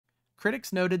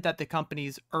Critics noted that the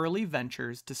company's early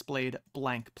ventures displayed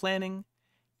blank planning,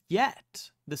 yet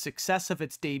the success of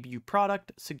its debut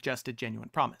product suggested genuine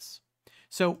promise.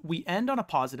 So we end on a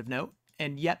positive note,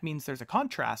 and yet means there's a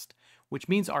contrast, which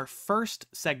means our first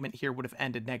segment here would have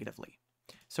ended negatively.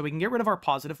 So we can get rid of our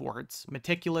positive words.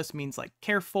 Meticulous means like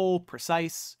careful,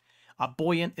 precise.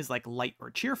 Buoyant is like light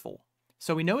or cheerful.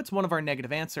 So we know it's one of our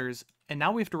negative answers, and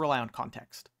now we have to rely on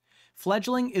context.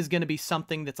 Fledgling is going to be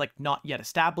something that's like not yet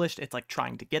established. It's like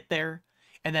trying to get there.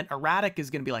 And then erratic is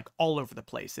going to be like all over the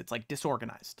place. It's like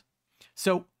disorganized.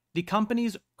 So the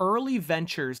company's early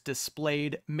ventures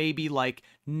displayed maybe like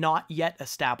not yet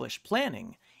established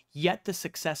planning, yet the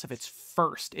success of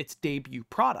its debut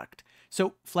product.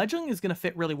 So fledgling is going to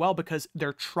fit really well because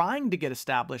they're trying to get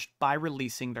established by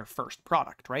releasing their first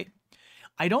product, right?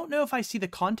 I don't know if I see the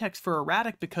context for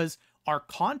erratic because our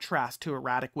contrast to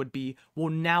erratic would be, well,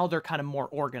 now they're kind of more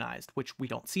organized, which we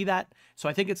don't see that. So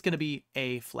I think it's going to be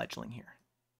a fledgling here.